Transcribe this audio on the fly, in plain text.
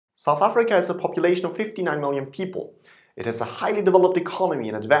South Africa has a population of 59 million people. It has a highly developed economy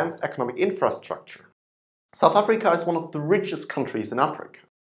and advanced economic infrastructure. South Africa is one of the richest countries in Africa.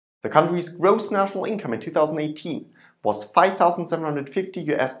 The country's gross national income in 2018 was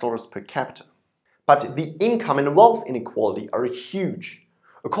 $5,750 per capita. But the income and wealth inequality are huge.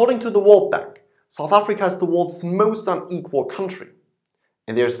 According to the World Bank, South Africa is the world's most unequal country.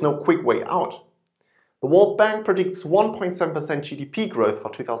 And there is no quick way out. The World Bank predicts 1.7% GDP growth for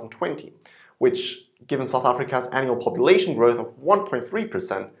 2020, which, given South Africa's annual population growth of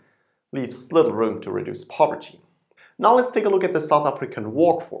 1.3%, leaves little room to reduce poverty. Now let's take a look at the South African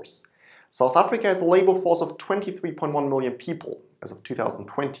workforce. South Africa has a labor force of 23.1 million people as of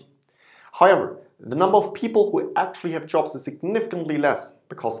 2020. However, the number of people who actually have jobs is significantly less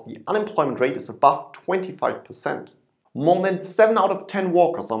because the unemployment rate is above 25%. More than 7 out of 10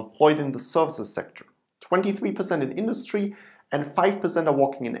 workers are employed in the services sector, 23% in industry, and 5% are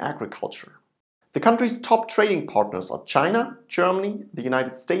working in agriculture. The country's top trading partners are China, Germany, the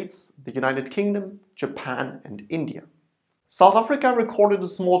United States, the United Kingdom, Japan, and India. South Africa recorded a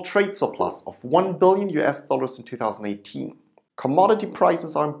small trade surplus of $1 billion in 2018. Commodity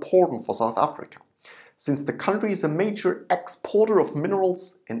prices are important for South Africa, since the country is a major exporter of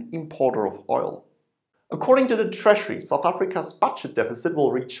minerals and importer of oil. According to the Treasury, South Africa's budget deficit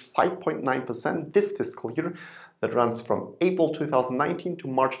will reach 5.9% this fiscal year that runs from April 2019 to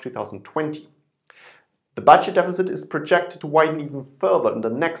March 2020. The budget deficit is projected to widen even further in the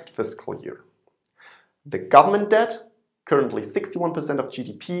next fiscal year. The government debt, currently 61% of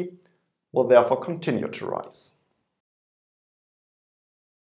GDP, will therefore continue to rise.